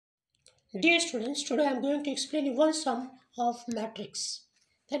Dear students, today I am going to explain you one sum of matrix.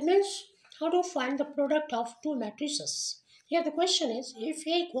 That means how to find the product of two matrices. Here the question is, if A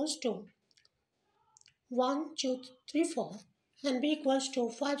equals to 1, 2, 3, 4 and B equals to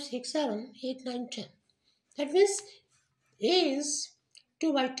 5, 6, 7, 8, 9, 10. That means A is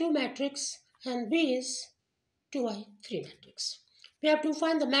 2 by 2 matrix and B is 2 by 3 matrix. We have to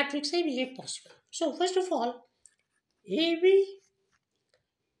find the matrix AB if possible. So first of all, AB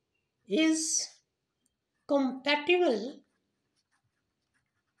is compatible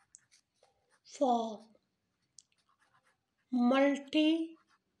for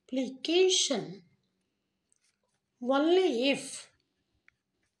multiplication only if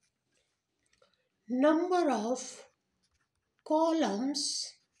number of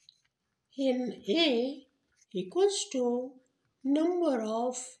columns in A equals to number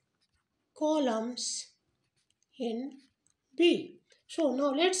of columns in B. So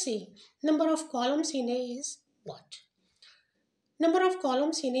now let's see, number of columns in A is what? Number of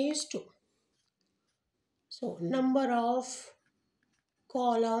columns in A is 2. So number of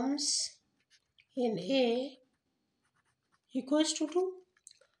columns in A equals to 2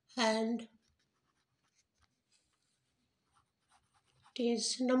 and it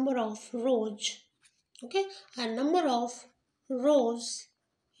is number of rows, okay, and number of rows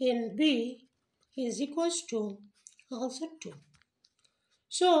in B is equals to also 2.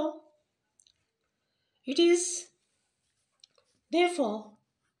 So it is, therefore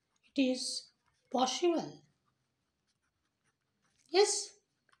it is possible, yes,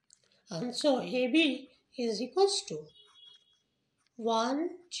 and so AB is equals to 1,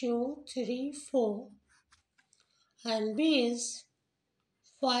 2, 3, 4 and B is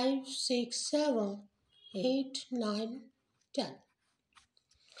 5, 6, 7, 8, 9, 10.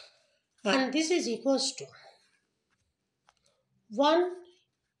 And this is equals to 1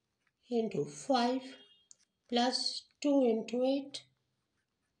 into 5 plus 2 into 8.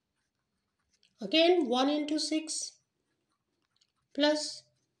 Again 1 into 6 plus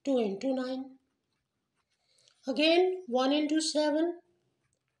 2 into 9. Again 1 into 7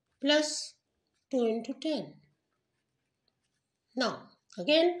 plus 2 into 10. Now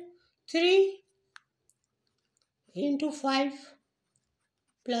again 3 into 5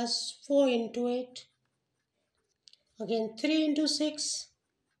 plus 4 into 8. Again 3 into 6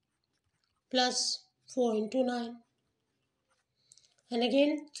 plus 4 into 9. And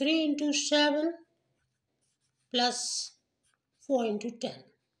again 3 into 7 plus 4 into 10.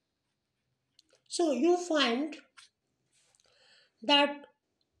 So you find that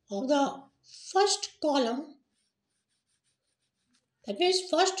of the first column, that means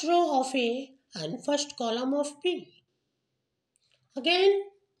first row of A and first column of B. Again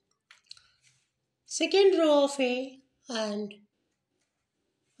second row of A and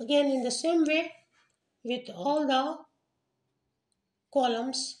again in the same way with all the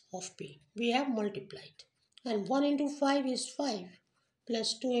columns of B. We have multiplied. And 1 into 5 is 5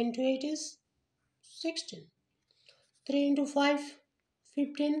 plus 2 into 8 is 16. 3 into 5,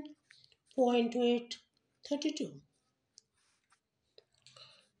 15. 4 into 8, 32.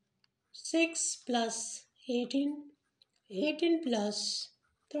 6 plus 18, 18 plus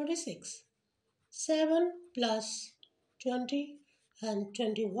 36. 7 plus 20 and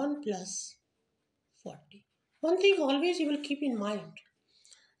 21 plus 40. One thing always you will keep in mind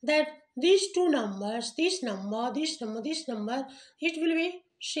that these two numbers, this number, this number, this number, it will be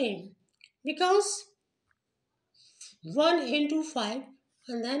same because 1 into 5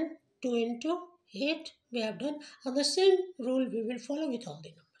 and then 2 into 8 we have done, and the same rule we will follow with all the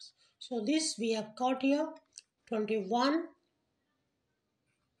numbers. So this we have got here 21,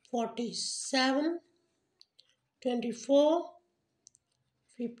 47, 24,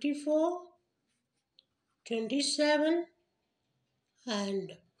 54, 27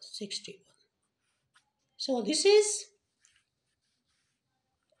 and 61. So this is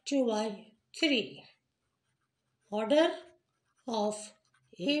 2 by 3. Order of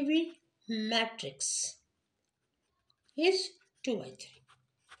AB matrix is 2 by 3.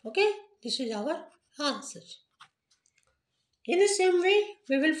 Okay, this is our answer. In the same way,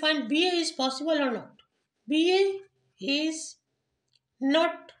 we will find BA is possible or not. BA is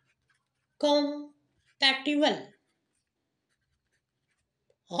not compatible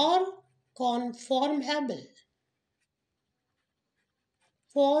or conformable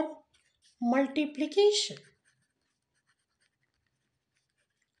for multiplication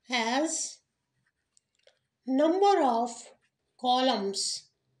as number of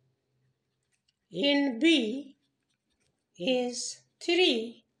columns in B is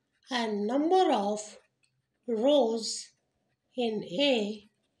 3 and number of rows in A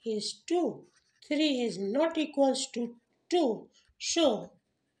is 2. 3 is not equals to 2. So,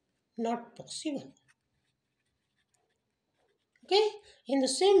 not possible. Okay, in the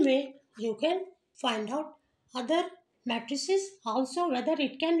same way, you can find out other matrices also whether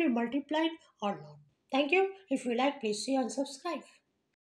it can be multiplied or not. Thank you. If you like, please share and subscribe.